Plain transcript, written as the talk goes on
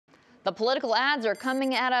The political ads are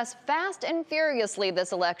coming at us fast and furiously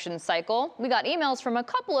this election cycle. We got emails from a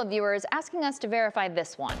couple of viewers asking us to verify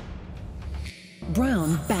this one.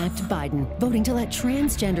 Brown backed Biden, voting to let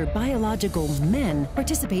transgender biological men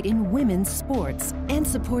participate in women's sports, and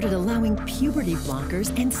supported allowing puberty blockers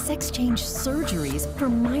and sex change surgeries for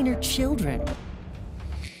minor children.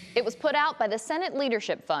 It was put out by the Senate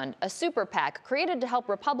Leadership Fund, a super PAC created to help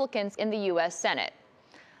Republicans in the U.S. Senate.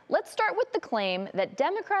 Let's start with the claim that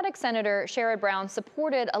Democratic Senator Sherrod Brown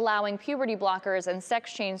supported allowing puberty blockers and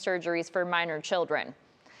sex change surgeries for minor children.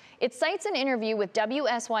 It cites an interview with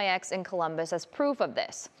WSYX in Columbus as proof of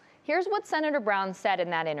this. Here's what Senator Brown said in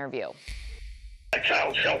that interview. A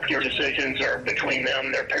child's health care decisions are between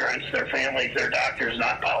them, their parents, their families, their doctors,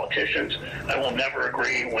 not politicians. I will never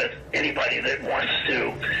agree with anybody that wants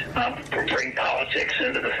to bring politics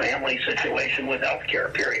into the family situation with health care,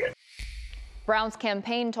 period. Brown's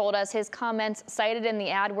campaign told us his comments cited in the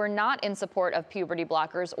ad were not in support of puberty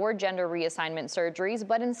blockers or gender reassignment surgeries,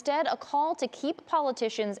 but instead a call to keep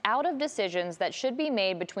politicians out of decisions that should be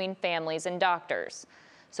made between families and doctors.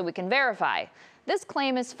 So we can verify this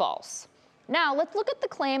claim is false. Now let's look at the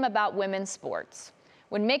claim about women's sports.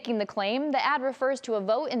 When making the claim, the ad refers to a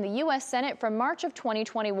vote in the U.S. Senate from March of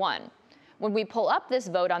 2021. When we pull up this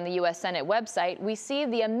vote on the U.S. Senate website, we see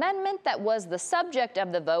the amendment that was the subject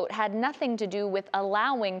of the vote had nothing to do with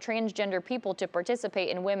allowing transgender people to participate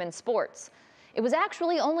in women's sports. It was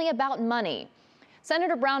actually only about money.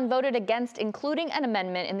 Senator Brown voted against including an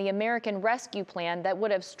amendment in the American Rescue Plan that would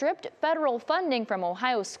have stripped federal funding from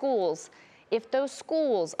Ohio schools if those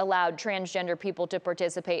schools allowed transgender people to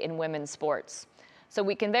participate in women's sports. So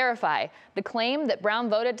we can verify the claim that Brown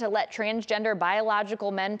voted to let transgender biological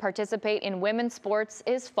men participate in women's sports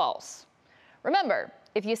is false. Remember,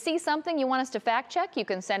 if you see something you want us to fact check, you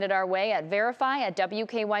can send it our way at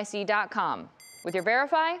verify@wkyc.com. With your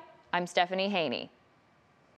Verify, I'm Stephanie Haney.